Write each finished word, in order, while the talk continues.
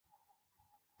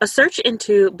A search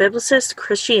into Biblicist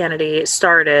Christianity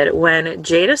started when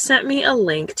Jada sent me a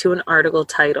link to an article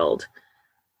titled,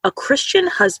 "A Christian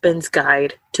Husband's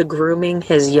Guide to Grooming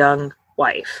His Young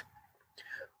Wife."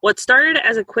 What started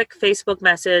as a quick Facebook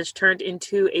message turned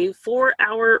into a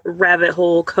 4-hour rabbit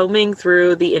hole combing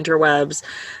through the interwebs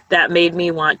that made me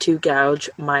want to gouge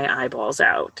my eyeballs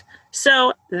out.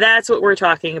 So that's what we're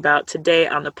talking about today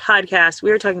on the podcast. We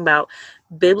are talking about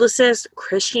Biblicist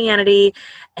Christianity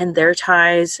and their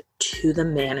ties to the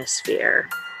Manosphere.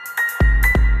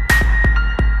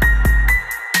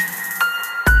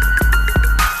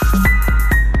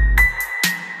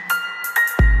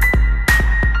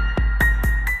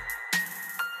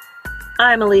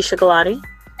 I'm Alicia Galati.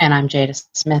 And I'm Jada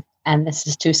Smith. And this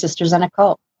is Two Sisters and a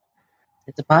Cult.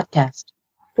 It's a podcast.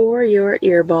 For your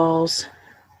earballs.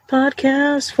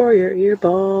 Podcast for your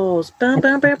earballs.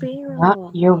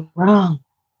 You're wrong.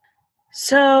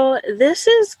 So this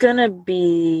is going to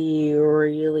be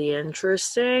really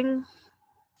interesting.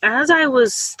 As I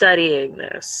was studying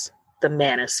this, the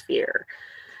Manosphere,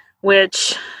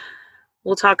 which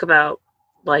we'll talk about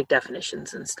like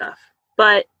definitions and stuff.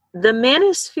 But the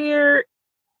Manosphere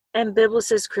and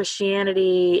Biblicist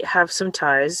Christianity have some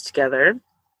ties together.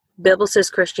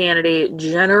 Biblicist Christianity,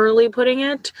 generally putting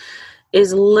it,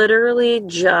 is literally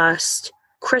just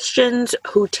Christians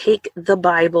who take the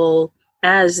Bible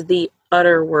as the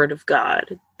utter word of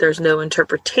God. There's no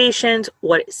interpretations.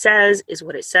 What it says is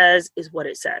what it says is what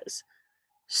it says.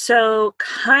 So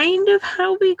kind of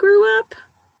how we grew up.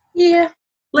 Yeah.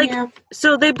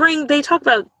 So they talk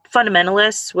about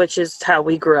fundamentalists, which is how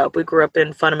we grew up. We grew up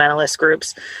in fundamentalist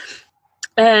groups.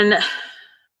 And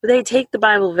they take the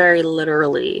Bible very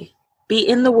literally. Be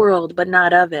in the world, but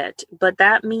not of it. But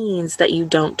that means that you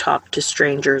don't talk to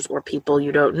strangers or people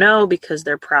you don't know because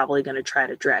they're probably going to try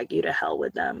to drag you to hell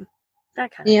with them.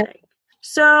 That kind of thing.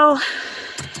 So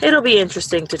it'll be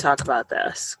interesting to talk about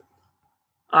this.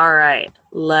 All right,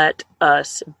 let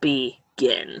us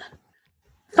begin.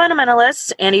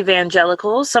 Fundamentalists and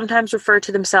evangelicals sometimes refer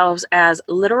to themselves as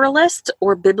literalists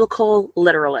or biblical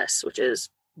literalists, which is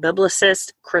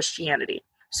Biblicist Christianity.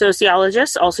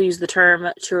 Sociologists also use the term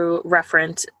to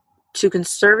reference to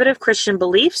conservative Christian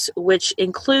beliefs, which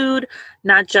include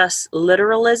not just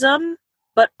literalism,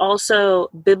 but also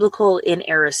biblical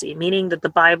inerrancy, meaning that the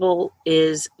Bible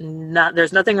is not,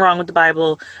 there's nothing wrong with the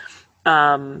Bible.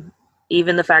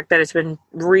 Even the fact that it's been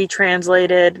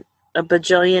retranslated a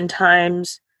bajillion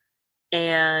times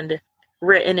and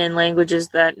written in languages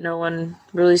that no one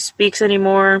really speaks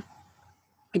anymore,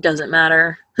 it doesn't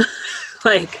matter.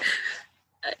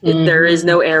 There is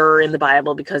no error in the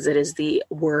Bible because it is the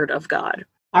word of God.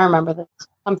 I remember this.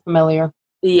 I'm familiar.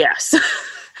 Yes.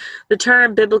 The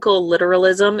term biblical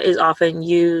literalism is often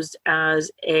used as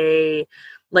to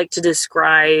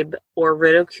describe or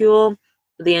ridicule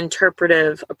the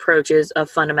interpretive approaches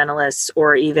of fundamentalists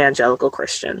or evangelical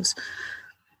Christians.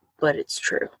 But it's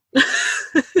true.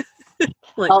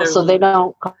 So they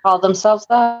don't call themselves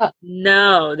that?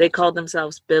 No, they call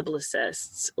themselves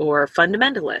Biblicists or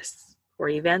fundamentalists or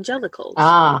evangelicals.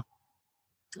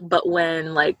 But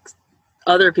when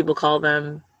other people call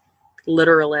them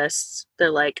literalists,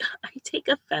 they're like, I take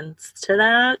offense to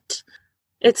that.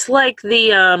 It's like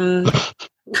the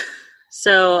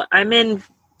so I'm in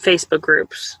Facebook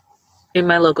groups in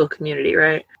my local community,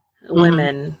 right?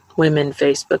 Women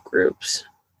Facebook groups.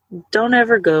 Don't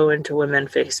ever go into women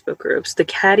Facebook groups. The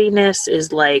cattiness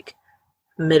is like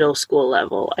middle school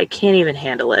level. I can't even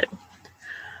handle it.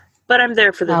 But I'm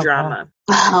there for the drama.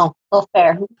 Oh, well,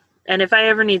 fair. And if I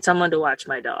ever need someone to watch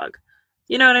my dog,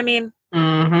 you know what I mean?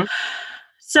 Mm-hmm.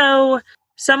 So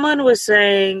someone was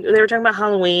saying, they were talking about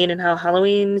Halloween and how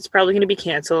Halloween is probably going to be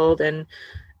canceled. And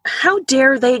how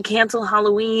dare they cancel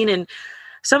Halloween? And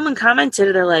someone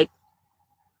commented, they're like,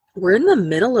 we're in the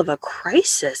middle of a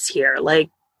crisis here.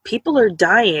 People are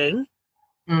dying.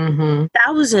 Mm-hmm.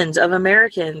 Thousands of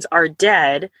Americans are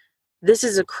dead. This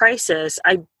is a crisis.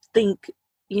 I think,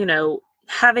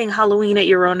 having Halloween at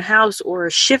your own house or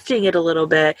shifting it a little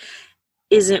bit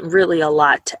isn't really a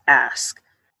lot to ask.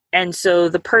 And so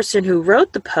the person who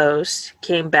wrote the post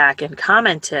came back and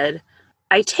commented,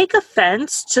 I take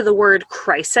offense to the word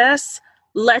crisis.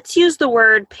 Let's use the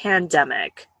word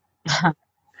pandemic.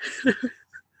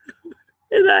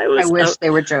 And I wish they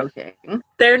were joking.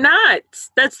 They're not.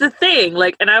 That's the thing.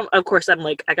 I'm I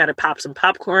got to pop some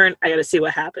popcorn. I got to see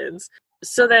what happens.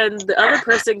 So then the other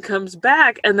person comes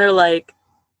back and they're like,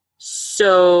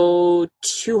 so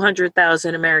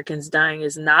 200,000 Americans dying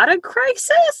is not a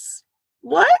crisis?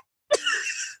 What?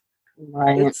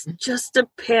 Right. It's just a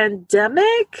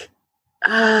pandemic?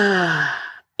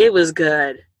 It was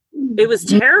good. It was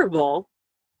terrible.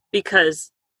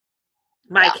 because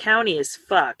my county is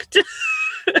fucked.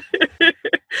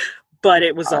 But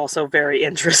it was also very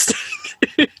interesting.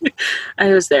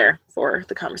 I was there for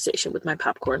the conversation with my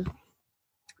popcorn.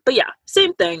 But yeah,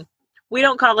 same thing. We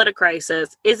don't call it a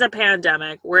crisis. It's a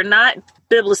pandemic. We're not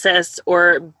biblicists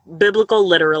or biblical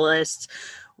literalists.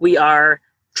 We are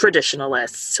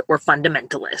traditionalists or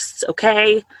fundamentalists,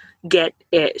 okay? Get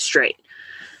it straight.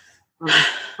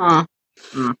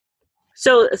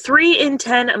 So 3 in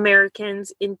 10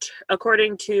 Americans,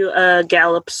 according to a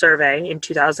Gallup survey in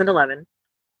 2011,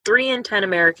 3 in 10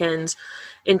 Americans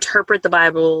interpret the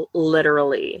Bible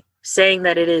literally, saying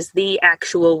that it is the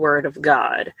actual word of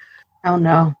God. Oh,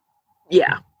 no.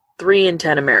 Yeah, 3 in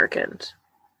 10 Americans.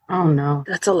 Oh, no.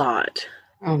 That's a lot.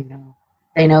 Oh, no.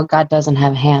 They know God doesn't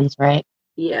have hands, right?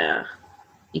 Yeah.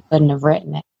 He couldn't have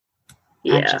written it.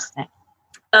 Yeah. I'm just saying.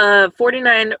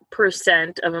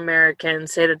 49% of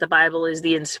Americans say that the Bible is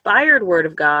the inspired word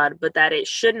of God, but that it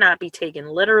should not be taken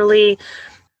literally.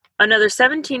 Another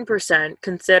 17%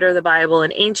 consider the Bible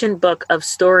an ancient book of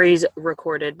stories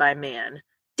recorded by man.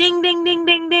 Ding, ding, ding,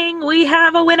 ding, ding. We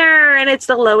have a winner, and it's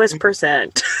the lowest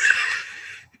percent.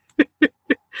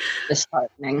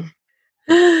 Disheartening.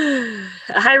 A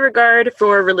high regard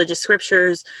for religious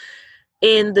scriptures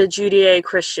in the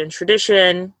Judeo-Christian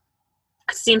tradition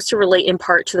seems to relate in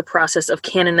part to the process of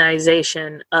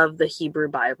canonization of the Hebrew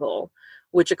Bible,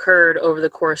 which occurred over the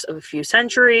course of a few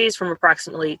centuries from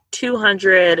approximately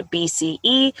 200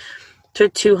 BCE to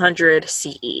 200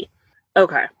 CE.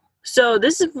 Okay, so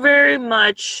this is very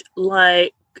much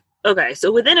like, okay,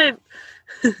 so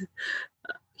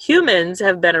humans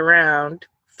have been around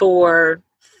for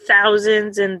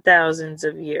thousands and thousands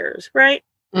of years, right?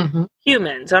 Mm-hmm.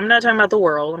 Humans. I'm not talking about the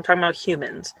world. I'm talking about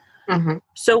humans. Mm-hmm.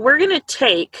 So we're going to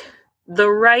take the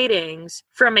writings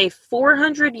from a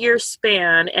 400-year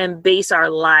span and base our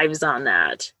lives on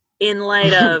that. In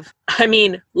light of,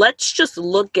 let's just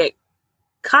look at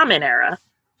Common Era.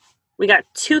 We got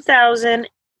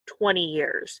 2,020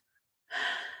 years.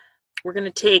 We're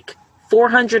going to take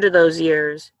 400 of those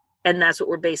years, and that's what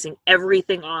we're basing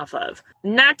everything off of.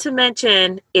 Not to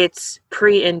mention, it's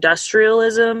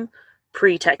pre-industrialism,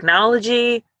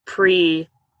 pre-technology, pre-2020,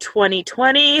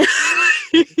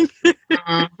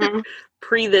 Mm-hmm.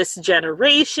 pre this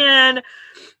generation.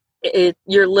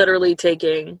 You're literally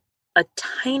taking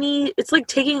it's like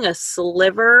taking a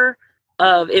sliver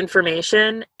of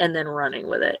information and then running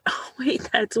with it. Oh, wait,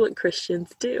 that's what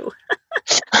Christians do.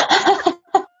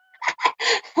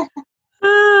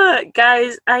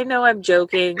 Guys, I know I'm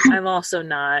joking. I'm also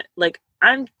not. Like,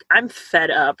 I'm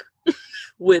fed up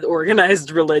with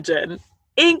organized religion,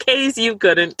 in case you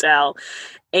couldn't tell.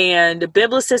 And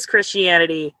Biblicist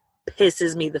Christianity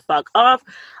pisses me the fuck off,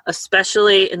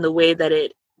 especially in the way that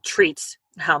it treats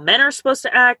how men are supposed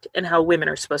to act and how women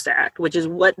are supposed to act, which is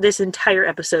what this entire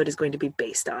episode is going to be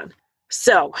based on.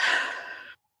 So,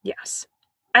 yes.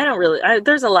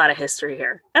 There's a lot of history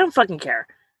here. I don't fucking care.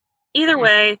 Either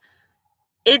way,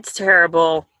 it's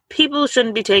terrible. People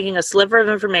shouldn't be taking a sliver of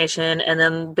information and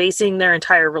then basing their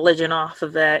entire religion off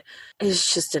of it.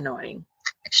 It's just annoying.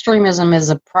 Extremism is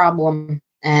a problem,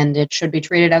 and it should be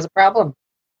treated as a problem.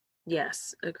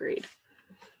 Yes, agreed.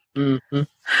 Mm-hmm.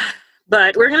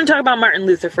 But we're going to talk about Martin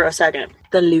Luther for a second.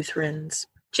 The Lutherans.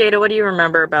 Jada, what do you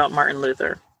remember about Martin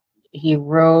Luther? He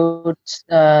wrote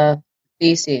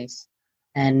theses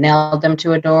and nailed them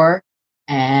to a door,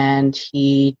 and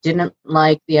he didn't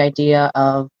like the idea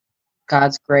of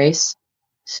God's grace,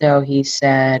 so he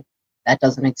said that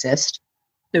doesn't exist.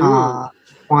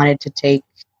 Wanted to take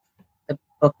the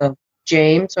book of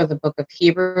James or the book of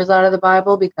Hebrews out of the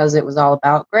Bible because it was all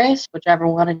about grace, whichever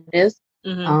one it is.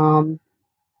 Mm-hmm.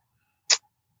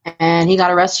 And he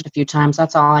got arrested a few times.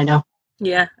 That's all I know.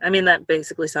 Yeah, that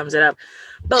basically sums it up.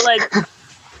 But like,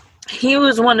 he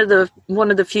was one of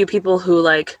the few people who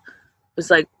was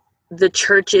like, the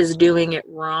church is doing it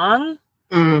wrong,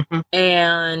 mm-hmm.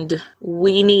 and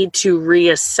we need to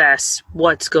reassess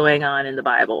what's going on in the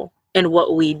Bible and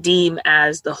what we deem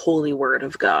as the holy word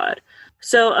of God.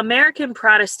 So American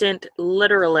Protestant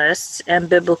literalists and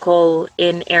biblical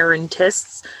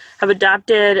inerrantists have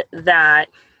adopted that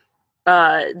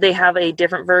they have a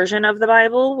different version of the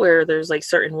Bible where there's like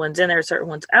certain ones in there, certain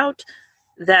ones out,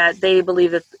 that they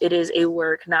believe that it is a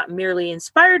work not merely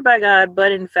inspired by God,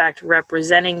 but in fact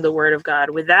representing the word of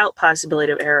God without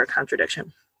possibility of error or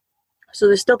contradiction. So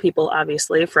there's still people,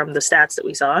 obviously, from the stats that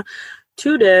we saw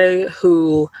today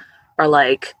who are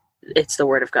like, it's the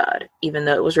word of God, even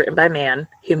though it was written by man,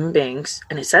 human beings,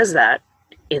 and it says that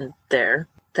in there,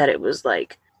 that it was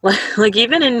like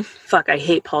even in, I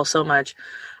hate Paul so much,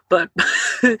 but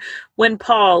when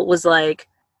Paul was like,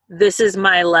 This is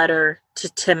my letter to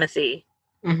Timothy.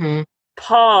 Mm-hmm.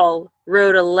 Paul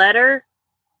wrote a letter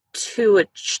to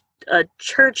a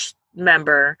church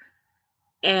member,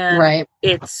 and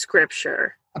it's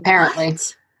scripture. Apparently.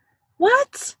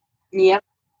 What? Yep.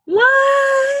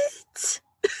 What?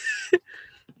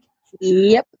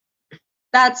 Yep.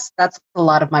 That's a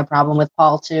lot of my problem with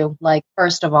Paul too. Like,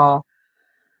 first of all,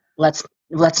 let's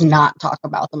not talk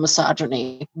about the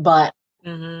misogyny. But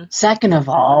second of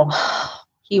all,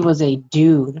 he was a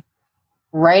dude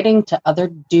writing to other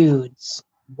dudes.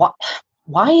 What?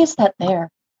 Why is that there?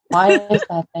 Why is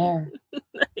that there?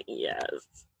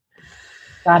 Yes.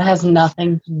 That has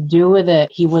nothing to do with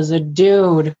it. He was a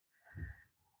dude.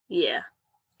 Yeah.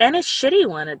 And a shitty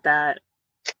one at that.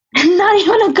 Not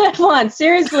even a good one.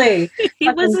 Seriously. He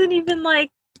wasn't even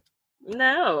like,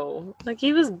 no. Like,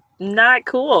 he was not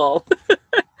cool.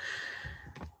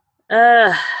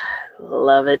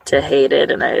 Love it to hate it,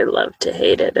 and I love to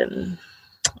hate it, and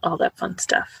all that fun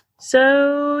stuff.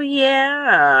 So,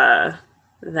 yeah.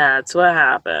 That's what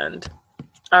happened.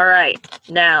 All right.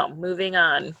 Now, moving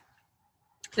on.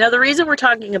 Now, the reason we're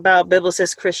talking about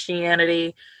Biblicist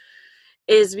Christianity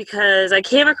is because I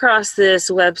came across this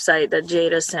website that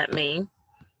Jada sent me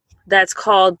that's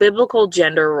called Biblical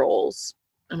Gender Roles.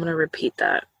 I'm going to repeat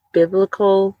that.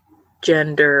 Biblical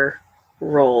Gender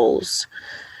Roles.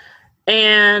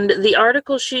 And the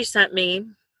article she sent me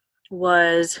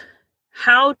was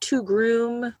how to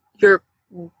groom your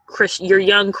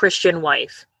young Christian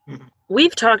wife. Mm-hmm.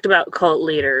 We've talked about cult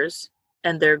leaders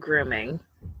and their grooming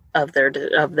of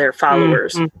their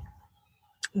followers. Mm-hmm.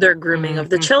 Their grooming of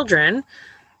the children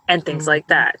and things like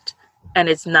that. And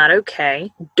it's not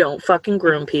okay. Don't fucking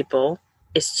groom people.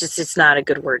 It's not a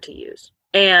good word to use.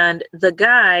 And the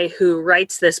guy who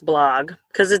writes this blog,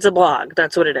 because it's a blog,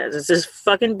 that's what it is. It's this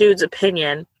fucking dude's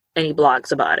opinion, and he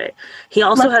blogs about it. He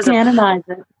also has canonize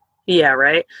it. Yeah,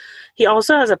 right? He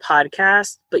also has a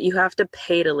podcast, but you have to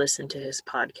pay to listen to his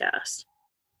podcast.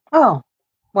 Oh,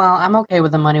 well, I'm okay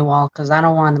with the money wall because I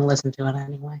don't want to listen to it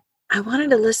anyway. I wanted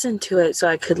to listen to it so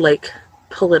I could, like,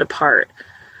 pull it apart.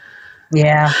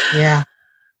 Yeah.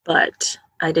 But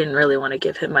I didn't really want to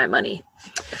give him my money.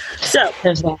 So,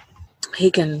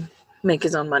 he can make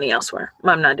his own money elsewhere.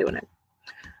 I'm not doing it.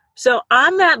 So,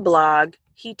 on that blog,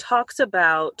 he talks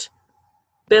about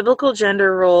biblical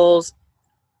gender roles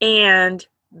and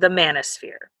the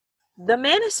Manosphere. The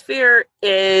Manosphere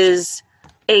is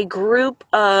a group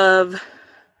of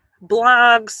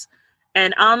blogs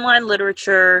and online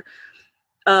literature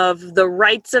of the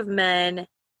rights of men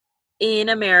in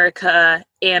America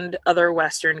and other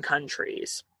Western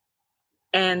countries.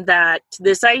 And that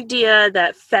this idea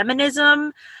that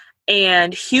feminism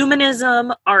and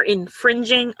humanism are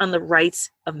infringing on the rights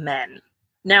of men.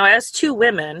 Now, as two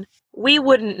women, we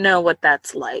wouldn't know what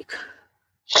that's like,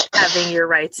 having your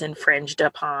rights infringed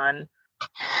upon.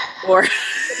 Or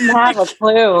not have a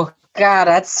clue. God,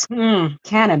 that's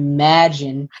can't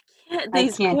imagine.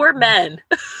 These poor men.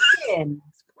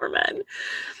 Poor men.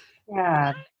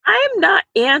 God. I am not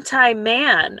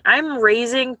anti-man. I'm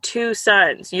raising two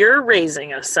sons. You're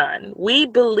raising a son. We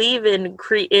believe in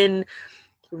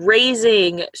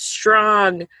raising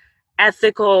strong,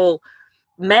 ethical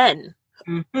men.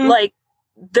 Mm-hmm. Like,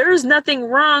 there's nothing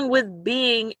wrong with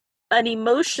being an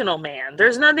emotional man.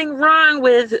 There's nothing wrong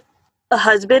with a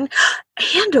husband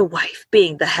and a wife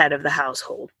being the head of the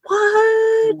household.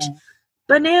 What? Yeah.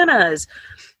 Bananas.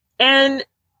 And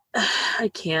I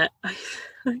can't.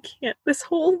 This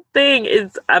whole thing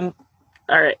is, all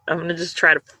right, I'm going to just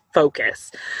try to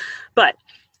focus. But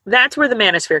that's where the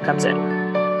Manosphere comes in.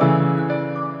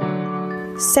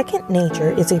 Second Nature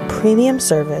is a premium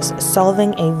service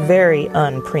solving a very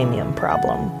unpremium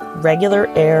problem. Regular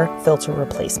air filter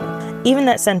replacement. Even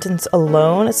that sentence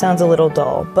alone sounds a little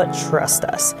dull, but trust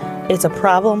us, it's a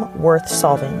problem worth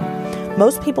solving.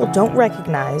 Most people don't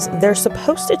recognize they're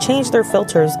supposed to change their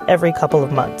filters every couple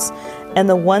of months, and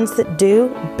the ones that do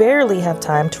barely have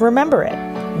time to remember it.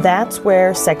 That's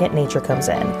where Second Nature comes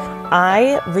in.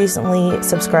 I recently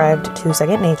subscribed to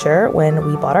Second Nature when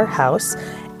we bought our house,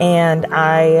 and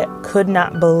I could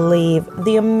not believe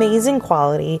the amazing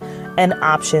quality and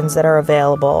options that are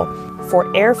available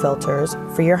for air filters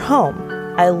for your home.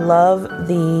 I love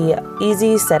the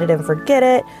easy set it and forget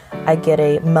it. I get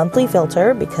a monthly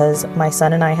filter because my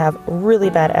son and I have really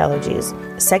bad allergies.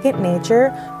 Second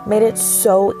Nature made it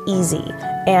so easy,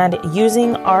 and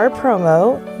using our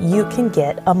promo, you can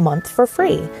get a month for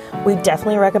free. We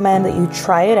definitely recommend that you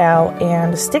try it out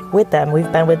and stick with them.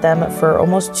 We've been with them for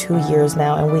almost 2 years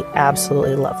now, and we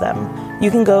absolutely love them. You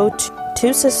can go to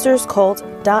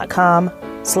twosisterscult.com/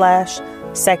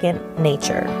 Second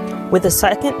Nature. With a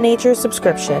Second Nature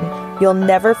subscription, you'll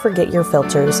never forget your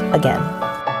filters again.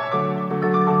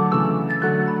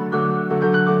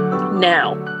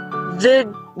 Now,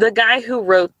 the guy who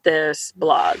wrote this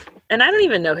blog, and I don't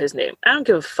even know his name. I don't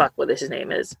give a fuck what his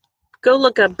name is. Go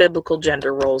look up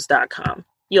biblicalgenderroles.com.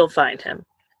 You'll find him.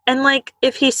 And, like,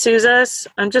 if he sues us,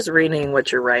 I'm just reading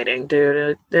what you're writing,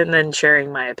 dude, and then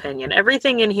sharing my opinion.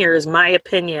 Everything in here is my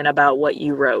opinion about what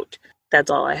you wrote. That's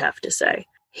all I have to say.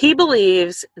 He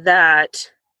believes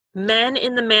that men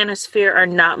in the manosphere are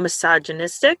not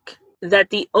misogynistic, that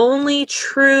the only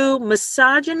true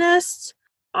misogynists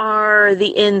are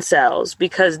the incels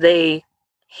because they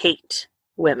hate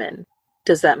women.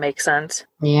 Does that make sense?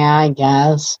 Yeah, I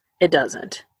guess. It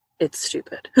doesn't. It's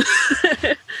stupid.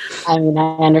 I mean,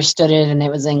 I understood it and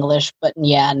it was English, but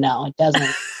yeah, no, it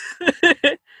doesn't.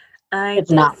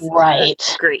 It's not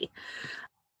right. Agree.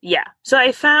 Yeah. So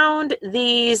I found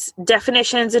these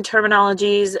definitions and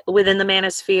terminologies within the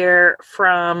Manosphere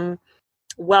from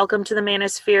Welcome to the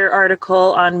Manosphere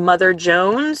article on Mother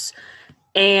Jones.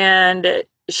 And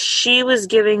she was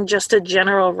giving just a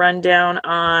general rundown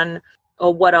on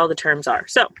what all the terms are.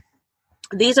 So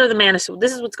these are the Manosphere.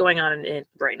 This is what's going on in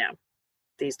right now.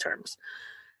 These terms.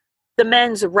 The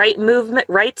Men's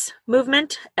Rights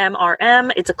Movement,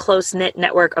 MRM, it's a close-knit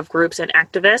network of groups and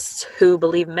activists who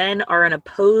believe men are an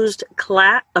oppressed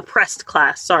class.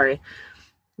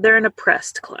 They're an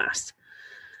oppressed class.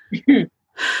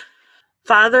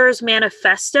 Father's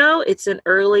Manifesto, it's an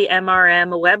early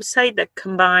MRM website that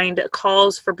combined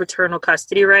calls for paternal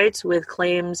custody rights with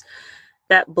claims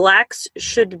that blacks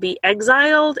should be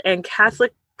exiled and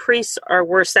Catholic priests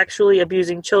were sexually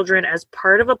abusing children as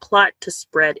part of a plot to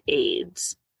spread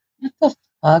AIDS. What the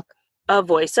fuck? A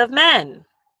Voice of Men,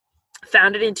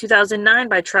 founded in 2009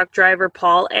 by truck driver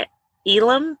Paul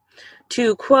Elam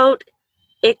to, quote,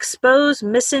 expose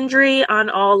misandry on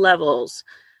all levels,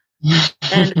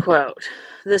 end quote.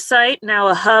 The site, now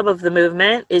a hub of the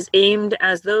movement, is aimed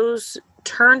as those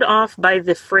turned off by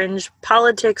the fringe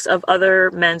politics of other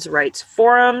men's rights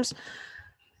forums.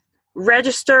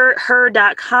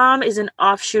 RegisterHer.com is an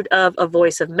offshoot of A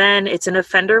Voice of Men. It's an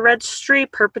offender registry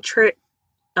purporting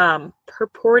to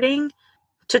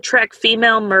track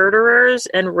female murderers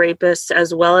and rapists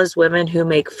as well as women who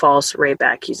make false rape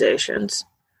accusations.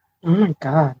 Oh my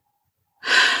God.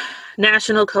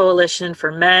 National Coalition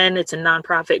for Men. It's a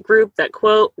nonprofit group that,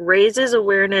 quote, raises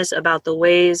awareness about the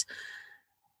ways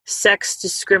sex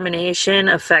discrimination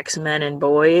affects men and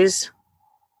boys.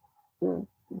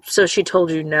 So she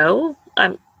told you no?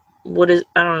 I don't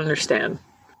understand.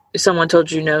 Someone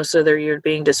told you no, so you're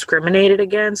being discriminated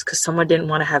against because someone didn't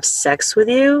want to have sex with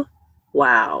you?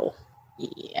 Wow.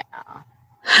 Yeah.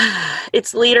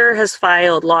 Its leader has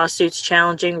filed lawsuits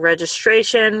challenging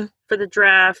registration for the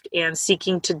draft and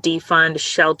seeking to defund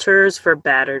shelters for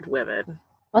battered women.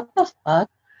 What the fuck?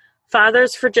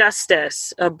 Fathers for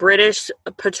Justice, a British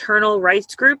paternal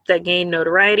rights group that gained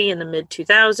notoriety in the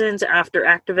mid-2000s after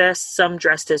activists, some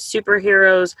dressed as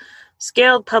superheroes,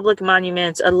 scaled public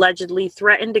monuments, allegedly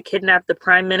threatened to kidnap the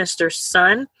Prime Minister's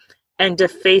son, and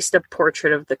defaced a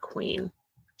portrait of the Queen.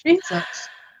 Jesus.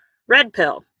 Red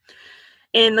Pill.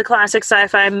 In the classic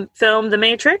sci-fi film The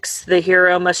Matrix, the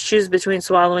hero must choose between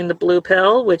swallowing the blue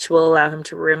pill, which will allow him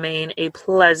to remain a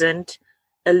pleasant,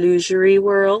 illusory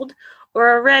world,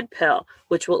 or a red pill,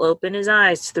 which will open his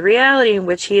eyes to the reality in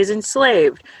which he is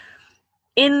enslaved.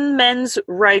 In men's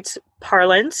rights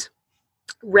parlance,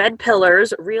 red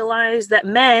pillars realize that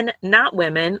men, not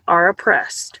women, are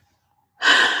oppressed.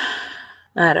 I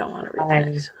don't want to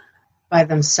read this. By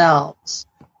themselves.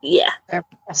 Yeah. They're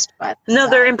oppressed by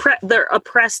themselves. No, they're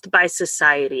oppressed by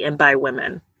society and by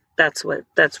women. That's where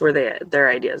their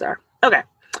ideas are. Okay.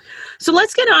 So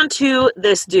let's get on to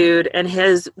this dude and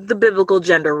the biblical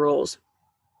gender rules.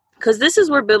 Because this is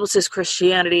where Biblicist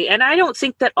Christianity, and I don't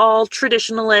think that all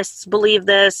traditionalists believe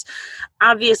this.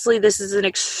 Obviously, this is an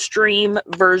extreme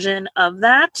version of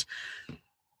that.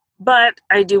 But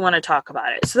I do want to talk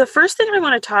about it. So the first thing I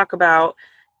want to talk about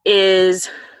is,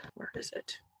 where is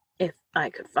it? If I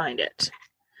could find it.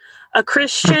 A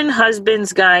Christian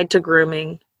Husband's Guide to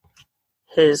Grooming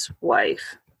His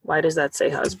Wife. Why does that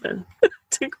say husband?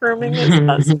 To grooming his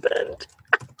husband.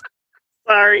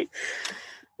 Sorry.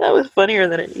 That was funnier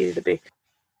than it needed to be.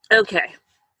 Okay.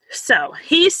 So,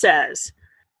 he says,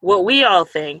 what we all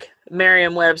think,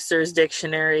 Merriam-Webster's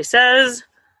dictionary says,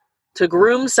 to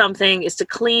groom something is to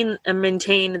clean and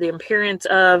maintain the appearance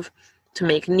of, to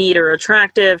make neat or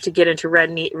attractive, to get into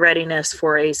readiness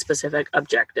for a specific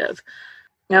objective.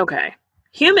 Okay.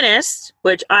 Humanist,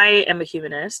 which I am a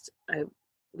humanist,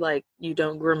 you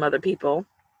don't groom other people.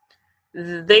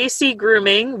 we see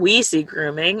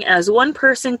grooming as one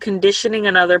person conditioning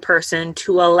another person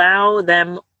to allow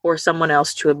them or someone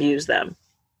else to abuse them.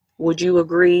 Would you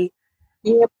agree?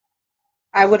 Yep,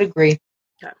 I would agree.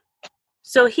 Okay.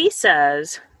 So he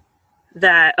says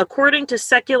that according to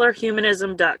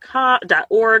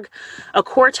secularhumanism.org, a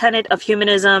core tenet of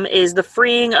humanism is the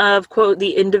freeing of, quote,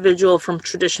 the individual from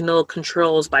traditional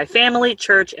controls by family,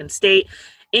 church, and state,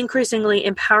 increasingly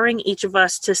empowering each of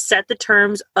us to set the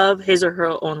terms of his or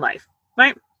her own life.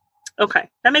 Right? Okay,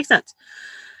 that makes sense.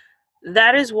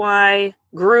 That is why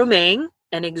grooming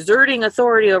and exerting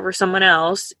authority over someone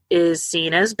else is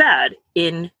seen as bad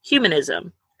in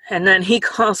humanism. And then he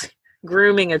calls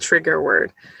grooming a trigger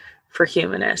word for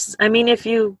humanists. I mean, if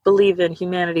you believe in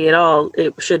humanity at all,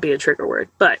 it should be a trigger word.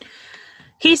 But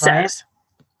he says,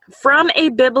 from a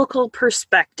biblical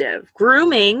perspective,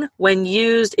 grooming, when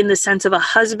used in the sense of a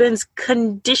husband's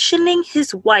conditioning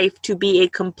his wife to be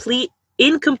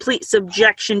incomplete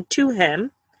subjection to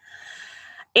him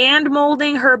and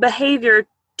molding her behavior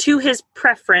to his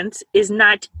preference, is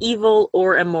not evil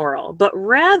or immoral, but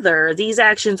rather these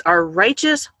actions are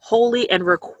righteous, holy, and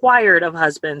required of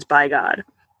husbands by God.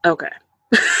 Okay.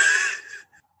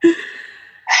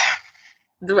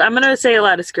 I'm going to say a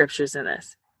lot of scriptures in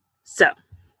this. So,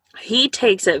 he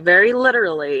takes it very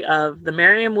literally of the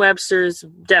Merriam-Webster's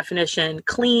definition,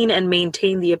 clean and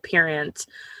maintain the appearance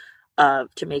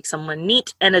of, to make someone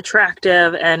neat and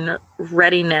attractive and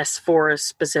readiness for a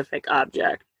specific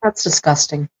object. That's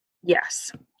disgusting.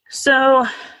 Yes. So,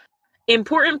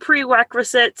 important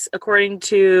prerequisites, according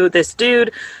to this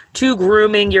dude, to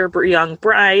grooming your young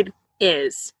bride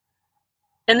is,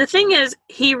 and the thing is,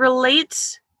 he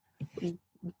relates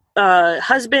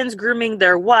husbands grooming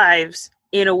their wives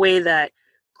in a way that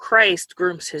Christ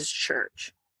grooms his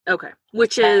church. Okay.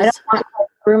 Which is... I don't want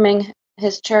grooming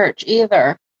his church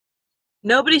either.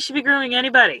 Nobody should be grooming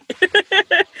anybody.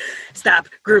 Stop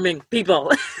grooming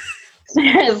people.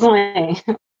 Seriously.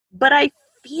 But I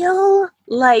feel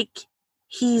like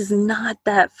he's not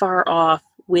that far off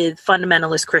with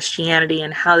fundamentalist Christianity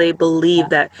and how they believe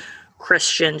that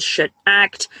Christians should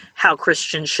act, how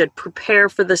Christians should prepare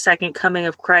for the second coming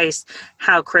of Christ,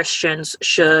 how Christians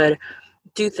should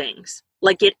do things.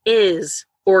 Like, it is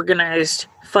organized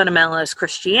fundamentalist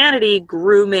Christianity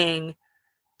grooming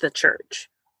the church.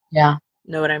 Yeah.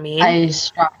 Know what I mean? I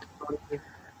strongly believe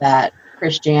that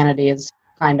Christianity is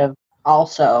kind of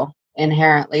also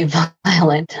inherently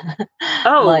violent.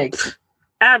 Oh,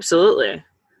 absolutely.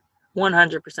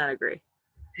 100% agree.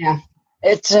 Yeah.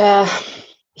 It's,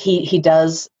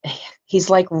 he's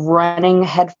like running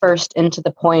headfirst into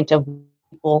the point of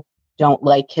people don't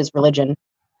like his religion,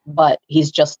 but he's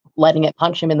just letting it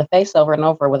punch him in the face over and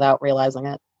over without realizing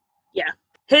it. Yeah.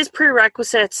 His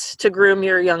prerequisites to groom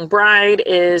your young bride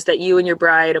is that you and your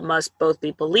bride must both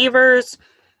be believers.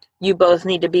 You both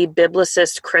need to be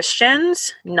Biblicist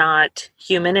Christians, not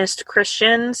humanist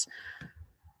Christians,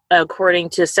 according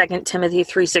to 2 Timothy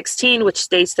 3:16, which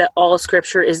states that all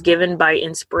scripture is given by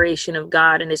inspiration of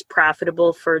God and is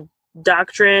profitable for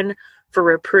doctrine, for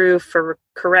reproof, for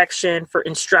correction, for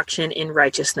instruction in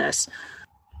righteousness.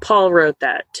 Paul wrote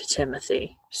that to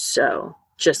Timothy, so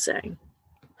just saying.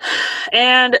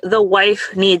 And the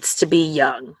wife needs to be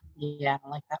young. Yeah, I don't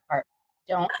like that part.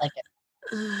 Don't like it.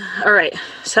 All right,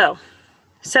 so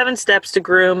 7 steps to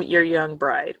groom your young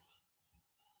bride.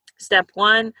 Step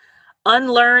 1,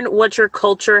 unlearn what your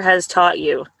culture has taught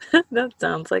you. That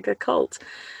sounds like a cult.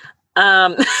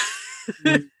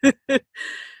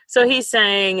 So he's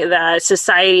saying that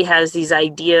society has these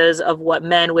ideas of what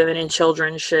men, women, and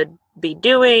children should be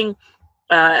doing,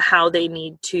 how they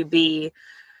need to be,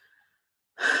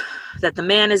 that the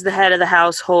man is the head of the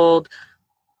household,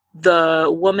 the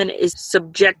woman is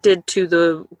subjected to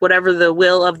the whatever the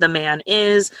will of the man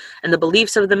is and the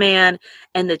beliefs of the man,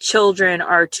 and the children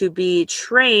are to be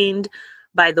trained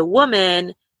by the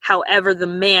woman however the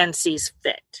man sees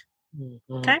fit.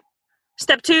 Mm-hmm. Okay?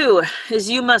 Step 2 is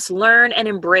you must learn and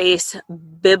embrace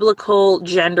biblical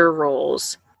gender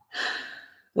roles,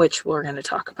 which we're going to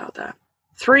talk about that.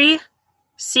 3,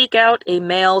 seek out a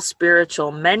male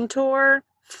spiritual mentor.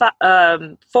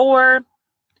 4,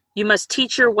 you must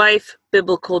teach your wife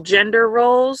biblical gender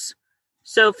roles.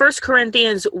 So 1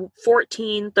 Corinthians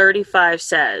 14:35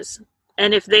 says,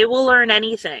 and if they will learn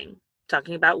anything,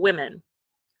 talking about women,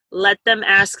 let them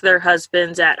ask their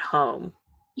husbands at home.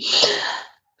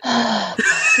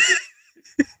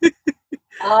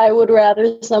 I would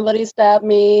rather somebody stab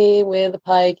me with a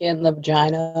pike in the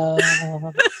vagina.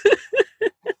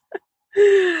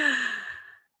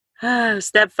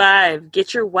 Step 5,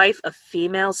 get your wife a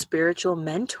female spiritual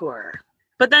mentor.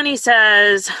 But then he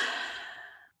says,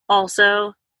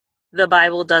 Also, the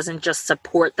Bible doesn't just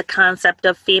support the concept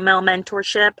of female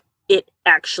mentorship, it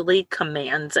actually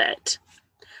commands it.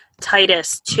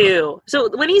 Titus 2. So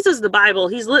when he says the Bible,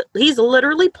 he's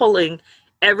literally pulling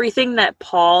everything that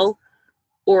Paul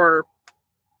or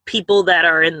people that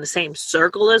are in the same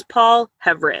circle as Paul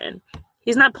have written.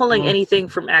 He's not pulling anything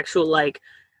from actual, like,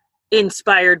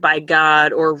 inspired by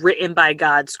God or written by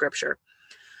God scripture.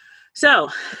 So,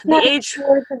 the age...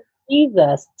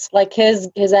 Jesus, like his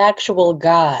actual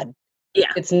God.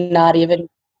 Yeah. It's not even...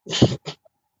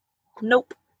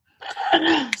 Nope.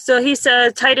 So he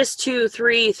says, Titus 2,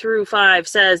 3 through 5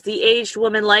 says, the aged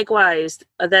woman likewise,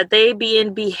 that they be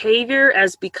in behavior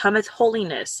as becometh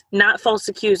holiness, not false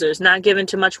accusers, not given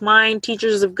to much wine,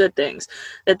 teachers of good things,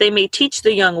 that they may teach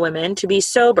the young women to be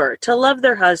sober, to love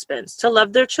their husbands, to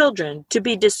love their children, to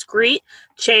be discreet,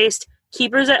 chaste,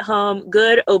 keepers at home,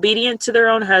 good, obedient to their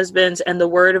own husbands, and the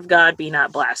word of God be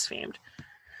not blasphemed.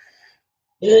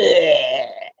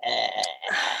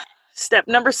 Step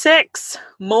number 6,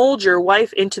 mold your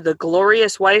wife into the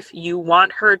glorious wife you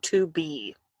want her to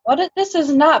be. This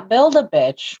is not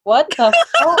Build-A-Bitch. What the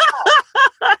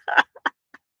fuck?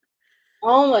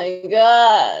 Oh my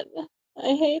God.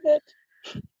 I hate it.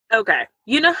 Okay.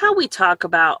 You know how we talk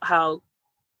about how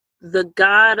the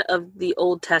God of the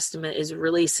Old Testament is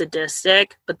really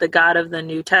sadistic, but the God of the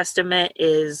New Testament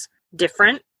is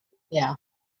different? Yeah.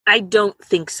 I don't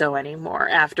think so anymore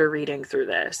after reading through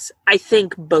this. I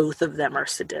think both of them are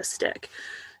sadistic.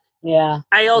 Yeah.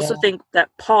 I also think that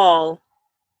Paul,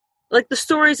 like the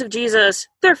stories of Jesus,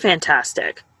 they're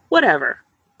fantastic. Whatever.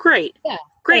 Great. Yeah.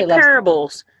 Great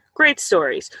parables. Great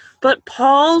stories. But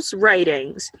Paul's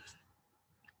writings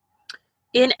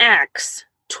in Acts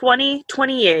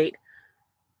 20:28,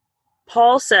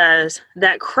 Paul says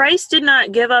that Christ did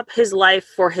not give up his life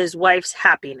for his wife's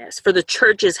happiness, for the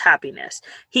church's happiness.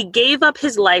 He gave up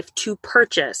his life to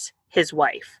purchase his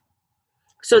wife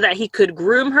so that he could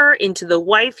groom her into the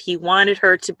wife he wanted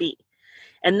her to be.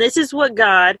 And this is what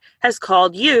God has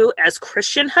called you as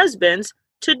Christian husbands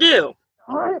to do.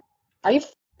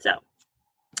 So.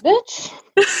 Bitch.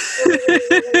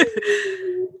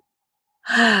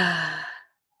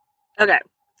 Okay.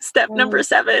 Step number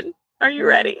 7. Are you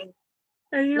ready?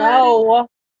 Are you ready?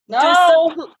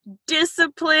 No.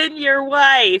 Discipline your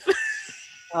wife.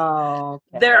 Oh,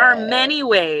 okay. There are many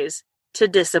ways to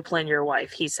discipline your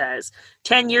wife, he says.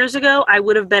 10 years ago, I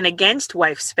would have been against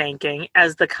wife spanking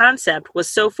as the concept was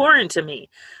so foreign to me.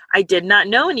 I did not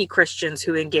know any Christians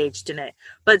who engaged in it.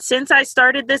 But since I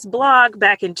started this blog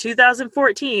back in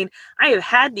 2014, I have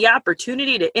had the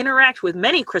opportunity to interact with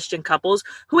many Christian couples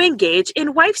who engage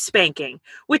in wife spanking,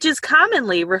 which is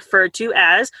commonly referred to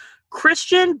as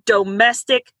Christian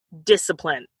domestic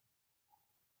discipline.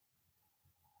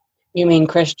 You mean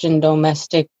Christian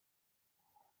domestic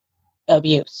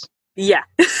abuse? Yeah.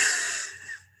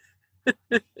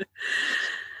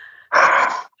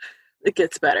 It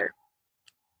gets better.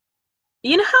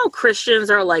 You know how Christians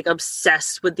are like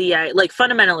obsessed with like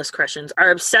fundamentalist Christians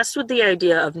are obsessed with the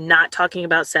idea of not talking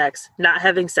about sex, not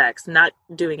having sex, not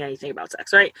doing anything about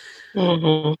sex, right?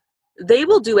 Mm-hmm. They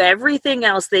will do everything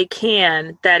else they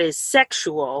can that is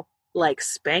sexual, like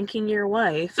spanking your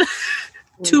wife,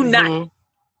 to not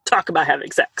talk about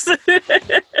having sex.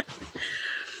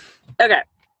 Okay,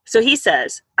 so he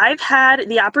says, I've had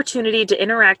the opportunity to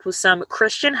interact with some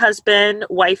Christian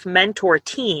husband-wife mentor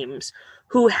teams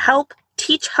who help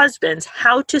teach husbands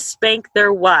how to spank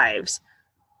their wives.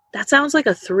 That sounds like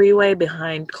a 3-way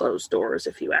behind closed doors,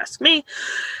 if you ask me.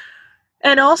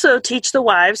 And also teach the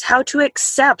wives how to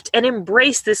accept and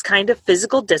embrace this kind of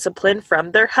physical discipline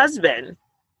from their husband.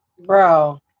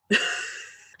 Bro.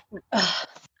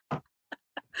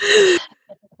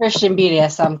 Christian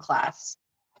BDSM class.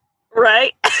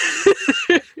 Right?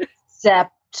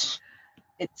 Except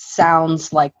it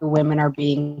sounds like the women are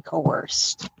being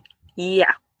coerced.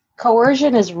 Yeah.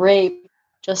 Coercion is rape,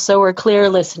 just so we're clear,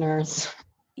 listeners.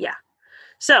 Yeah.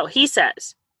 So he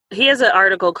says, he has an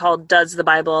article called Does the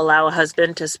Bible Allow a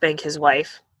Husband to Spank His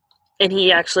Wife? And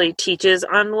he actually teaches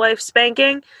on wife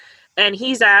spanking. And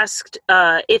he's asked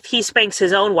if he spanks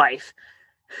his own wife.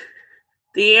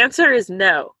 The answer is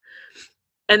no.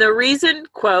 And the reason,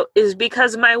 quote, is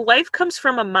because my wife comes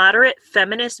from a moderate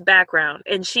feminist background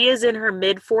and she is in her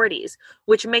mid-40s,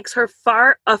 which makes her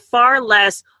a far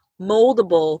less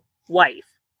moldable wife.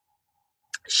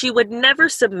 She would never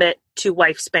submit to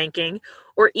wife spanking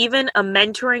or even a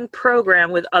mentoring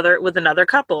program with another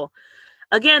couple.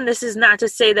 Again, this is not to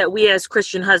say that we as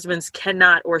Christian husbands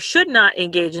cannot or should not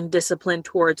engage in discipline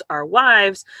towards our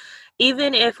wives.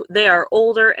 even if they are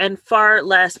older and far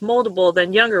less moldable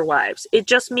than younger wives. It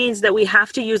just means that we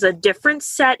have to use a different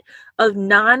set of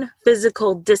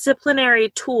non-physical disciplinary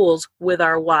tools with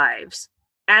our wives,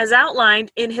 as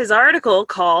outlined in his article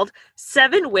called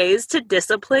 7 Ways to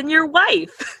Discipline Your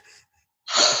Wife.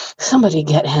 Somebody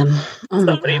get him. Oh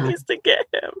my Somebody God. needs to get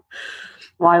him.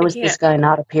 Why was this guy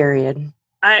not a period?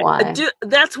 Why?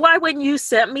 That's why when you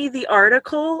sent me the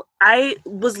article, I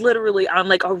was literally on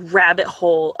like a rabbit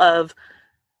hole of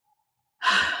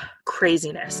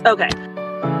craziness. Okay.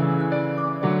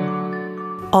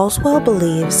 Allswell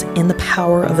believes in the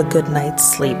power of a good night's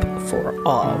sleep for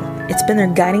all. It's been their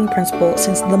guiding principle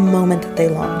since the moment that they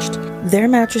launched. Their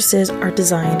mattresses are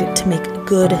designed to make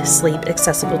good sleep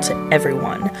accessible to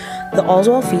everyone. The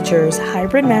Allswell features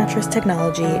hybrid mattress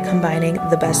technology combining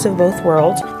the best of both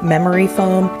worlds, memory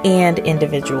foam, and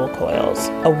individual coils.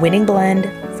 A winning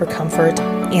blend for comfort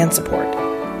and support.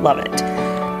 Love it.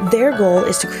 Their goal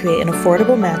is to create an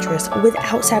affordable mattress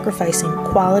without sacrificing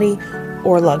quality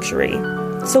or luxury.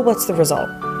 So what's the result?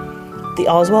 The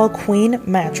Allswell Queen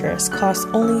mattress costs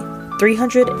only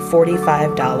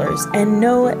 $345. And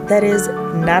no, that is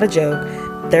not a joke.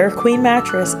 Their Queen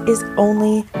mattress is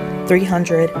only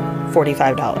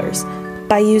 $345.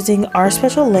 By using our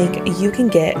special link, you can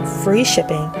get free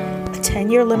shipping, a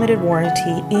 10-year limited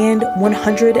warranty, and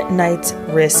 100 nights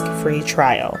risk-free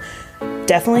trial.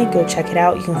 Definitely go check it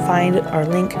out. You can find our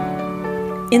link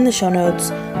in the show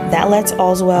notes. That lets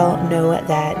Allswell know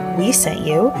that we sent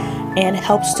you and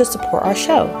helps to support our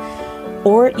show.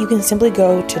 Or you can simply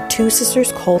go to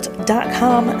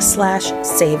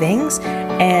twosisterscult.com/savings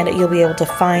and you'll be able to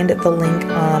find the link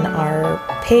on our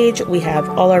page. We have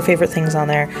all our favorite things on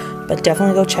there, but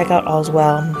definitely go check out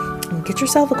Allswell and get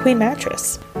yourself a Queen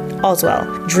mattress.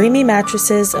 Allswell, dreamy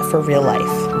mattresses for real life.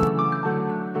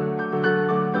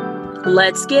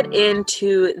 Let's get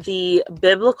into the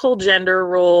biblical gender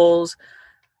roles.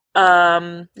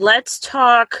 Let's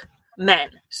talk men.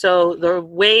 So the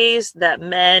ways that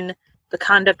men, the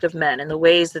conduct of men and the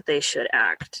ways that they should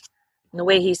act. And the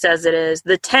way he says it is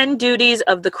the 10 duties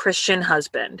of the Christian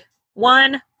husband.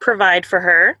 1, provide for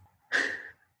her.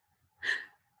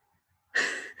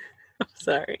 I'm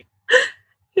sorry.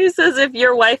 He says if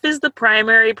your wife is the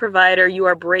primary provider, you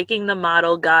are breaking the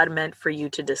model God meant for you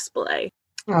to display.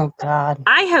 Oh, God.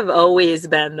 I have always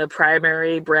been the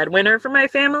primary breadwinner for my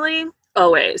family.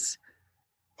 Always.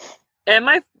 And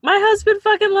my husband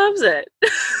fucking loves it.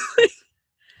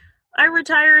 I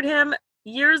retired him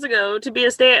years ago to be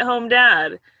a stay-at-home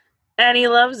dad. And he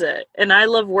loves it. And I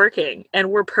love working. And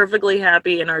we're perfectly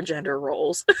happy in our gender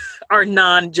roles. Our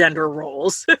non-gender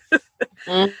roles.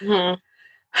 Mm-hmm.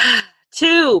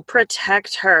 2,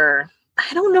 protect her.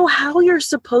 I don't know how you're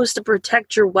supposed to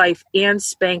protect your wife and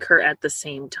spank her at the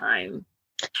same time.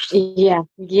 Yeah.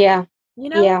 You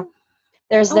know? Yeah.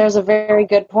 There's a very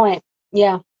good point.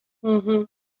 Yeah. Mm-hmm.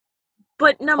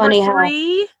 But number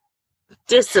 3,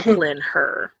 discipline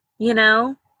her. You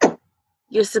know?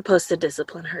 You're supposed to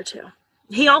discipline her too.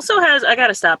 He also has, I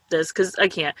gotta stop this because I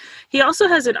can't. He also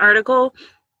has an article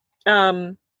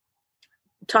talking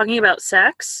about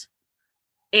sex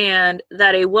and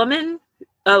that a wife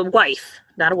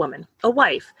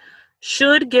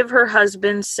should give her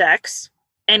husband sex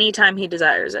anytime he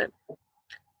desires it.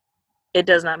 It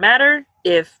does not matter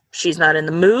if she's not in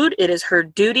the mood. It is her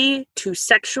duty to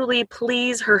sexually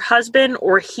please her husband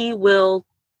or he will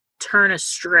turn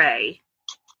astray.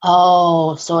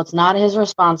 Oh, so it's not his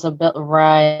responsibility.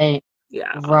 Right.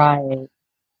 Yeah.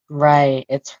 Right.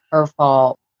 It's her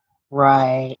fault.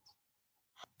 Right.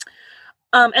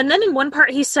 And then in one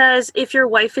part he says, if your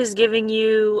wife is giving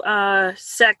you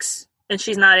sex and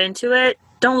she's not into it,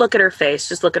 don't look at her face.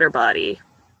 Just look at her body.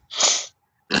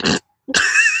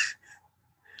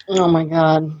 Oh my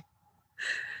God.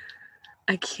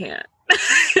 I can't.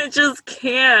 I just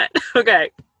can't.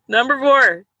 Okay. Number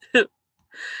 4.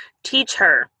 Teach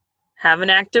her. Have an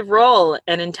active role,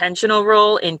 an intentional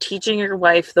role in teaching your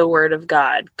wife the word of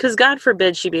God. Because God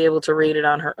forbid she be able to read it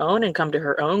on her own and come to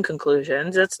her own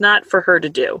conclusions. That's not for her to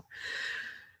do.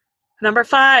 Number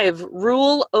 5,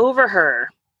 rule over her.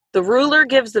 The ruler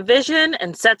gives the vision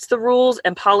and sets the rules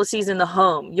and policies in the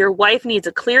home. Your wife needs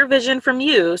a clear vision from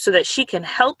you so that she can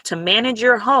help to manage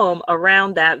your home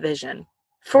around that vision.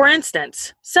 For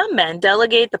instance, some men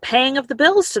delegate the paying of the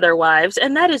bills to their wives,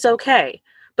 and that is okay.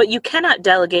 But you cannot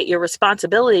delegate your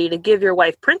responsibility to give your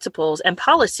wife principles and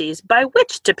policies by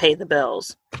which to pay the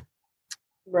bills.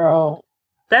 Bro.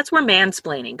 That's where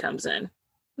mansplaining comes in.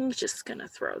 I'm just going to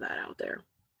throw that out there.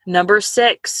 Number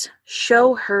 6,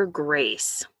 show her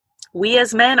grace. We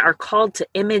as men are called to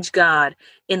image God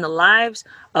in the lives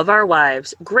of our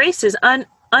wives. Grace is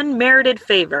unmerited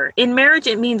favor. In marriage,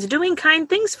 it means doing kind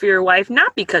things for your wife,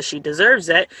 not because she deserves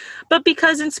it, but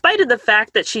because in spite of the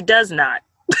fact that she does not.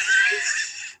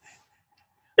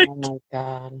 Oh my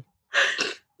God.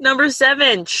 Number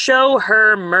 7, show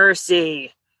her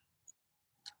mercy.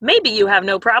 Maybe you have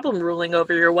no problem ruling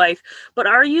over your wife, but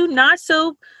are you not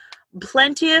so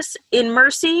plenteous in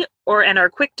mercy and are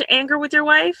quick to anger with your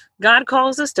wife? God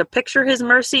calls us to picture his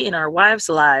mercy in our wives'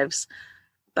 lives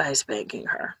by spanking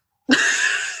her.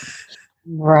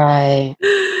 Right.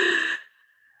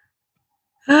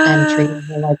 And treating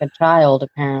her like a child,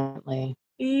 apparently.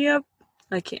 Yep.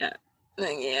 I can't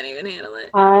even handle it.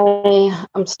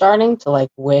 I'm starting to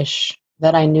wish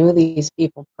that I knew these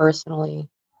people personally.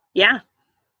 Yeah.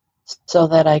 So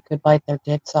that I could bite their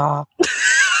dicks off.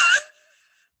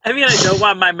 I mean, I don't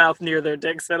want my mouth near their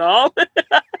dicks at all.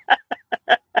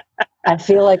 I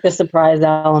feel like the surprise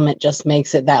element just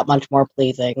makes it that much more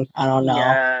pleasing. I don't know.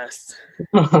 Yes.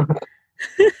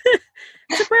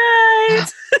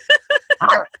 Surprise!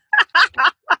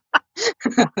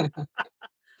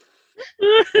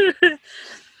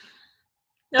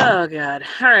 Oh, God.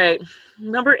 All right.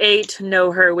 Number 8,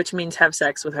 know her, which means have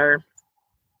sex with her.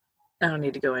 I don't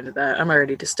need to go into that. I'm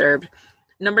already disturbed.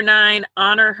 Number 9,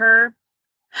 honor her.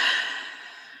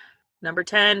 Number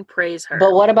 10, praise her.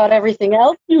 But what about everything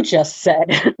else you just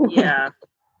said? Yeah.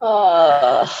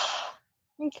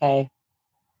 Okay.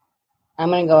 I'm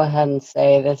going to go ahead and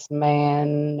say this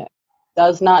man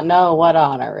does not know what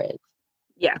honor is.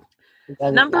 Yeah. He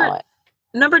doesn't know it.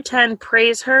 Number 10,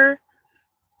 praise her.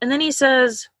 And then he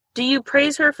says, do you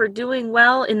praise her for doing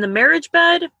well in the marriage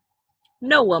bed?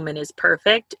 No woman is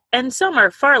perfect, and some are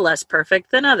far less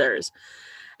perfect than others.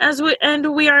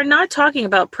 We are not talking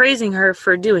about praising her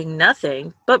for doing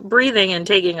nothing, but breathing and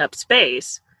taking up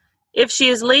space. If she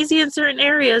is lazy in certain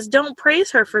areas, don't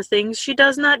praise her for things she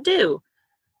does not do.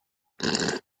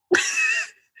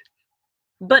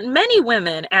 But many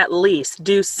women, at least,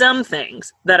 do some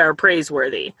things that are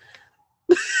praiseworthy.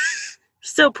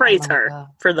 So praise her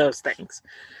for those things.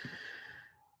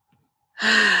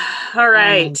 All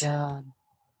right. Oh my God.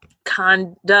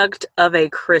 Conduct of a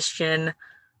Christian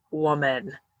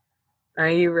woman. Are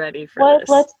you ready for What this?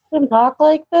 lets him talk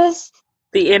like this?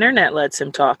 The internet lets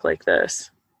him talk like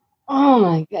this. Oh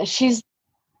my God. She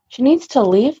needs to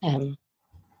leave him.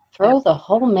 Throw the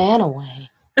whole man away.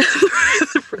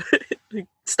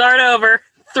 Start over.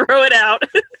 Throw it out.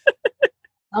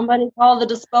 Somebody call the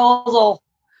disposal.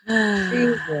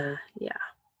 Jesus. Yeah.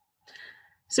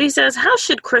 So he says, how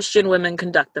should Christian women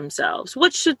conduct themselves?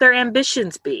 What should their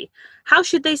ambitions be? How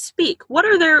should they speak? What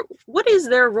is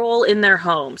their role in their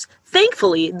homes?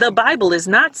 Thankfully, the Bible is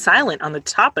not silent on the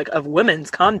topic of women's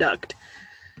conduct.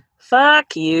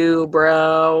 Fuck you,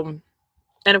 bro.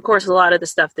 And of course, a lot of the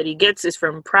stuff that he gets is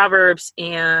from Proverbs,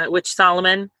 which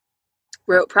Solomon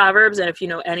wrote Proverbs. And if you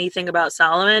know anything about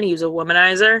Solomon, he was a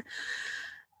womanizer.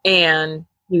 And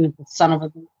he was the son of a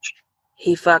bitch.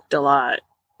 He fucked a lot.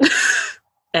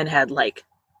 And had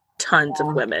tons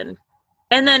of women.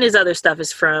 And then his other stuff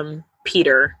is from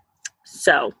Peter.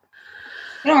 So.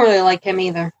 I don't really like him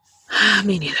either.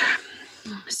 Me neither.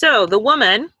 So the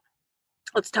woman,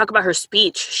 let's talk about her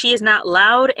speech. She is not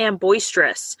loud and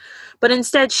boisterous, but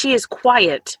instead she is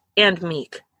quiet and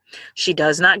meek. She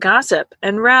does not gossip,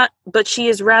 but she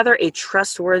is rather a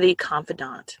trustworthy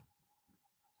confidant.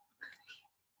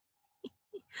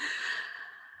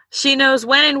 She knows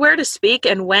when and where to speak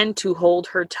and when to hold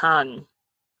her tongue.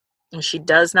 And she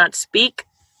does not speak.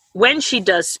 When she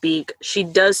does speak, she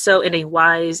does so in a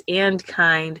wise and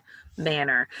kind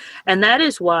manner. And that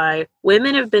is why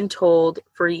women have been told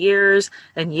for years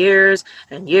and years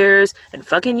and years and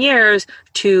fucking years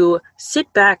to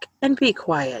sit back and be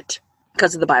quiet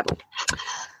because of the Bible.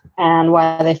 And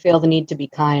why they feel the need to be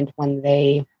kind when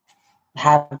they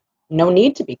have no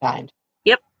need to be kind.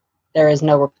 Yep. There is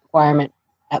no requirement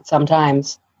at some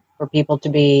times for people to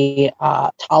be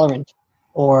tolerant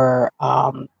or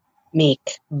meek,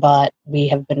 but we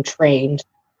have been trained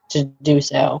to do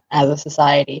so as a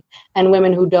society. And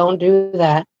women who don't do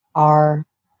that are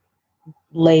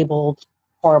labeled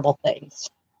horrible things.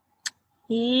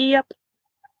 Yep.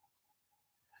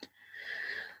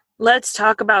 Let's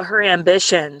talk about her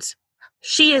ambitions.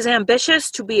 She is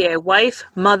ambitious to be a wife,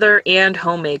 mother, and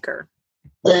homemaker.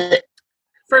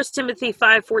 1 Timothy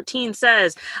 5:14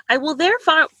 says, I will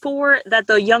therefore that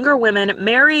the younger women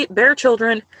marry, bear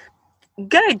children,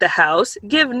 guide the house,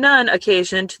 give none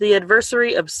occasion to the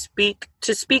adversary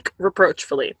to speak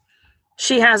reproachfully.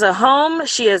 She has a home,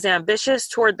 she is ambitious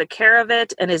toward the care of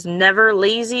it, and is never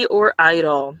lazy or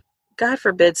idle. God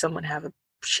forbid someone have a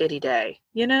shitty day,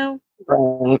 you know?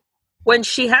 Right. When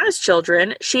she has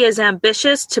children, she is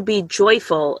ambitious to be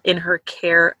joyful in her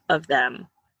care of them.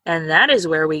 And that is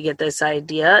where we get this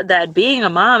idea that being a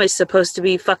mom is supposed to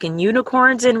be fucking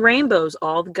unicorns and rainbows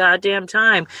all the goddamn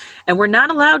time. And we're not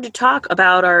allowed to talk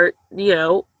about our,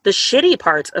 the shitty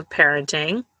parts of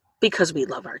parenting because we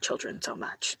love our children so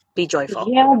much. Be joyful.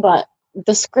 Yeah, but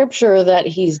the scripture that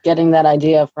he's getting that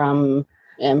idea from,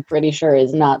 I'm pretty sure,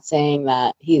 is not saying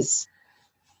that he's,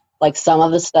 like, some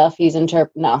of the stuff he's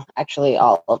no, actually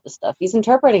all of the stuff. He's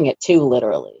interpreting it too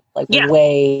literally, like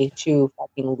way too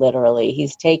fucking literally.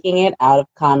 He's taking it out of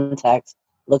context,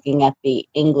 looking at the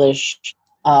English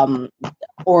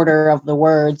order of the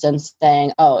words and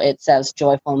saying, oh, it says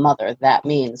joyful mother. That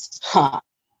means,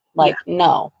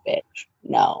 no, bitch,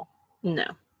 no. No.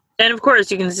 And of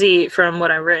course, you can see from what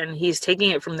I've written, he's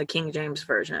taking it from the King James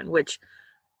Version, which,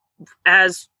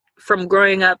 as from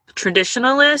growing up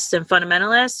traditionalist and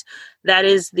fundamentalist, that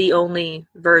is the only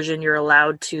version you're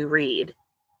allowed to read.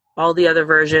 All the other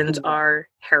versions are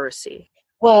heresy.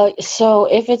 Well, so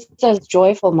if it says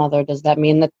joyful mother, does that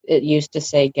mean that it used to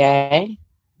say gay?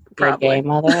 Probably. A gay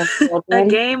mother? A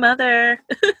gay mother.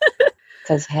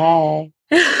 Because, hey.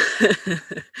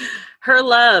 Her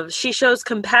love. She shows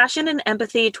compassion and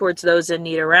empathy towards those in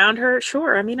need around her.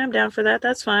 Sure, I mean, I'm down for that.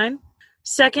 That's fine.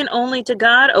 Second only to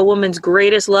God, a woman's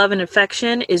greatest love and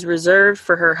affection is reserved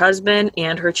for her husband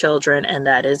and her children, and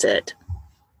that is it.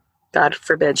 God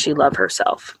forbid she love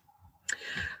herself.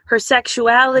 Her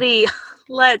sexuality,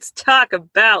 let's talk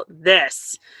about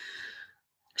this.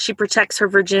 She protects her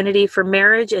virginity for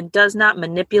marriage and does not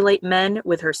manipulate men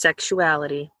with her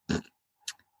sexuality.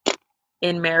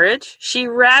 In marriage, she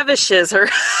ravishes her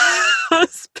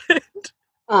husband.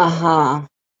 Uh-huh.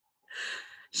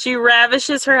 She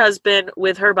ravishes her husband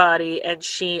with her body, and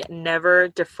she never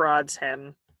defrauds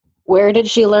him. Where did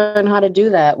she learn how to do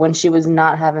that when she was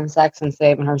not having sex and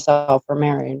saving herself for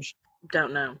marriage?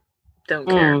 Don't know. Don't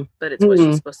care. But it's what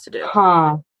she's supposed to do.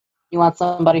 Huh. You want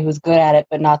somebody who's good at it,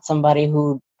 but not somebody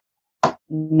who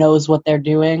knows what they're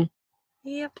doing?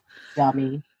 Yep.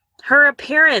 Dummy. Her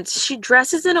appearance. She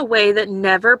dresses in a way that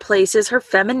never places her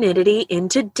femininity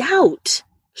into doubt.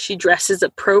 She dresses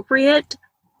appropriate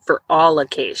for all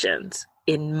occasions,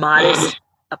 in modest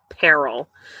apparel.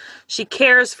 She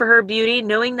cares for her beauty,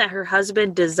 knowing that her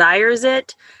husband desires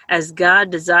it as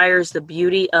God desires the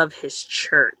beauty of his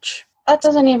church. That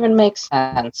doesn't even make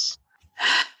sense.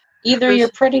 Either you're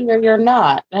pretty or you're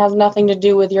not. It has nothing to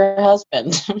do with your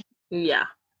husband. Yeah.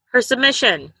 Her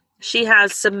submission. She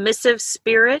has submissive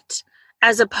spirit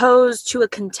as opposed to a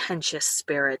contentious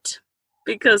spirit.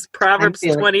 Because Proverbs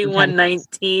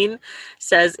 21:19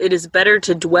 says, it is better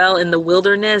to dwell in the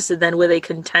wilderness than with a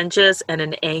contentious and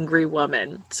an angry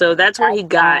woman. So that's where he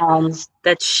got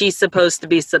that she's supposed to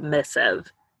be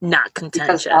submissive, not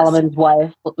contentious. Because Solomon's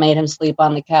wife made him sleep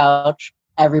on the couch.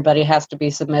 Everybody has to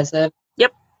be submissive.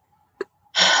 Yep.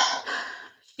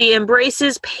 She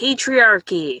embraces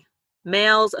patriarchy,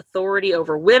 males' authority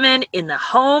over women in the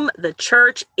home, the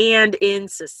church, and in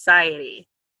society.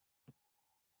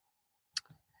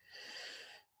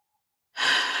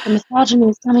 The misogyny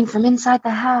is coming from inside the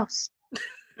house.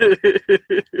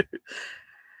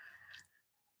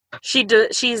 She's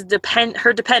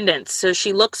her dependence. So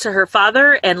she looks to her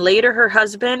father and later her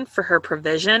husband for her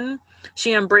provision.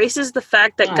 She embraces the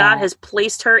fact that God has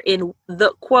placed her in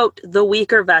the, quote, the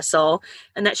weaker vessel,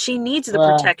 and that she needs the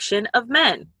protection of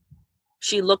men.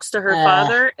 She looks to her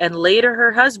father and later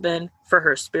her husband for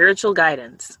her spiritual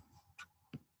guidance.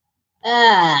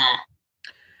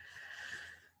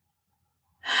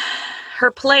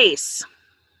 Her place.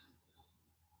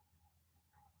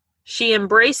 She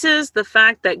embraces the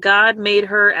fact that God made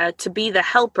her to be the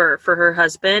helper for her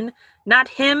husband, not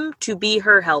him to be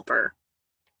her helper.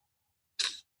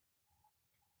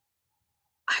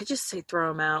 I just say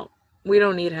throw him out. We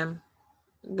don't need him.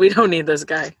 We don't need this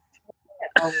guy.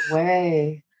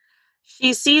 Away.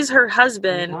 She sees her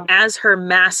husband as her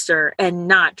master and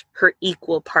not her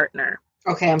equal partner.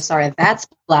 Okay, I'm sorry. That's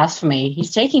blasphemy.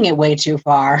 He's taking it way too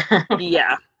far.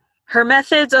 Yeah. Her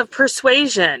methods of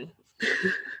persuasion.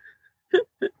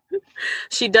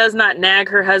 She does not nag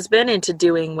her husband into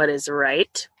doing what is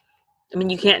right. I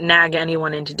mean, you can't nag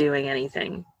anyone into doing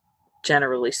anything,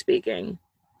 generally speaking.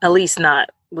 At least not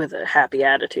with a happy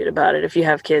attitude about it. If you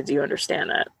have kids, you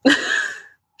understand that.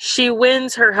 She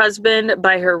wins her husband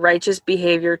by her righteous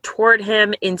behavior toward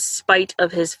him in spite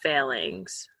of his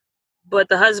failings. But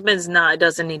the husband's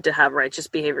doesn't need to have righteous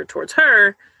behavior towards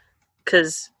her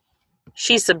because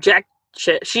she's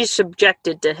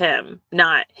subjected to him,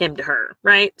 not him to her,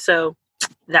 right? So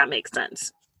that makes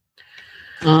sense.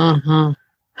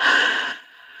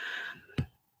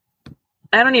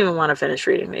 I don't even want to finish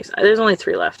reading these. There's only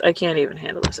 3 left. I can't even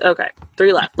handle this. Okay,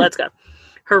 3 left. Let's go.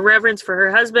 Her reverence for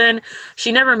her husband.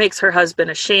 She never makes her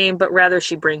husband ashamed, but rather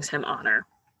she brings him honor.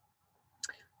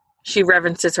 She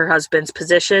reverences her husband's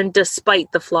position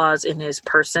despite the flaws in his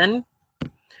person.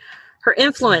 Her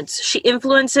influence. She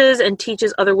influences and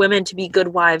teaches other women to be good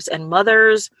wives and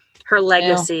mothers. Her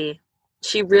legacy.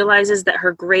 She realizes that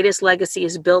her greatest legacy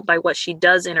is built by what she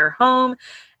does in her home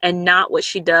and not what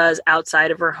she does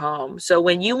outside of her home. So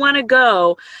when you want to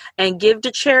go and give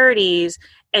to charities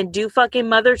and do fucking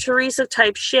Mother Teresa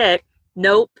type shit,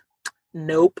 nope.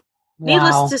 Wow.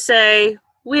 Needless to say,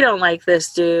 we don't like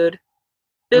this dude.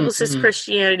 Biblicist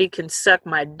Christianity can suck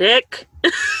my dick.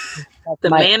 The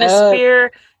Manosphere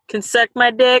can suck my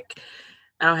dick.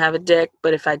 I don't have a dick,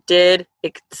 but if I did,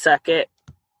 it could suck it.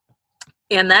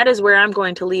 And that is where I'm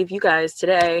going to leave you guys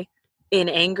today, in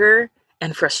anger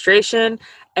and frustration.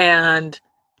 And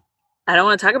I don't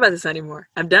want to talk about this anymore.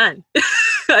 I'm done.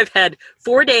 I've had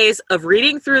 4 days of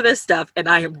reading through this stuff, and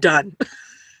I am done.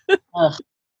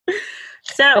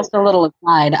 So, just a little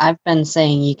aside, I've been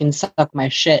saying you can suck my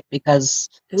shit because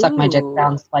suck my dick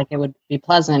sounds like it would be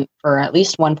pleasant for at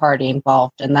least one party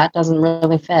involved, and that doesn't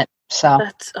really fit. So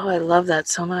I love that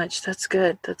so much. That's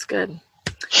good.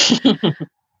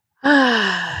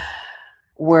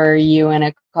 Were you in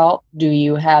a cult? Do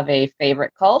you have a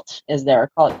favorite cult? Is there a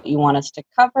cult you want us to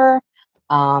cover?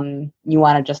 You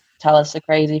want to just tell us a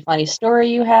crazy, funny story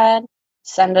you had?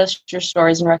 Send us your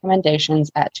stories and recommendations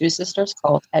at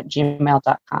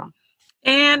twosisterscult@gmail.com.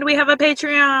 And we have a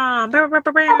Patreon.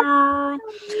 Our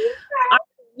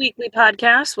weekly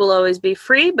podcast will always be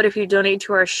free, but if you donate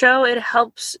to our show, it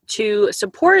helps to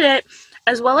support it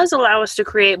as well as allow us to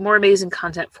create more amazing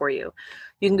content for you.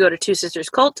 You can go to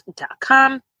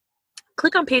twosisterscult.com.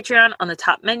 Click on Patreon on the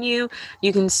top menu.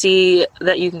 You can see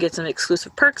that you can get some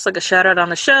exclusive perks like a shout out on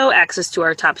the show, access to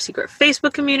our top secret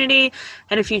Facebook community,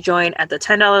 and if you join at the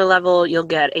 $10 level, you'll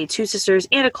get a Two Sisters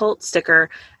and a Cult sticker,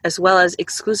 as well as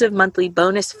exclusive monthly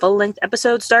bonus full-length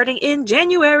episodes starting in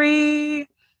January.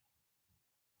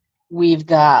 We've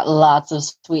got lots of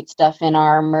sweet stuff in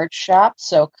our merch shop,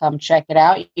 so come check it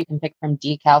out. You can pick from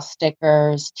decal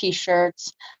stickers,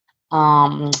 t-shirts,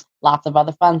 lots of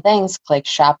other fun things. Click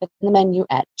shop in the menu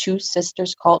at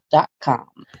twosisterscult.com.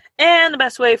 And the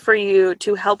best way for you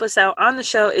to help us out on the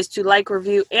show is to like,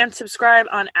 review, and subscribe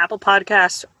on Apple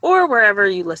Podcasts or wherever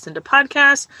you listen to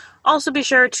podcasts. Also be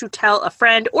sure to tell a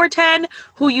friend or 10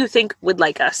 who you think would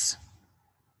like us.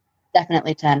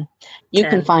 Definitely 10. You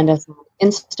can find us on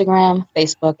Instagram,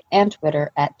 Facebook, and Twitter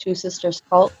at Two Sisters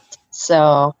Cult.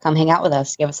 So come hang out with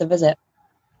us. Give us a visit.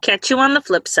 Catch you on the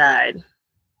flip side.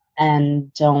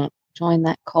 And don't join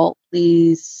that cult,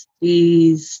 please.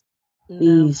 Please.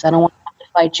 Please. No. I don't want to have to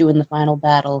fight you in the final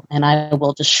battle, and I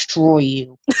will destroy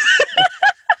you.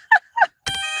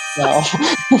 So.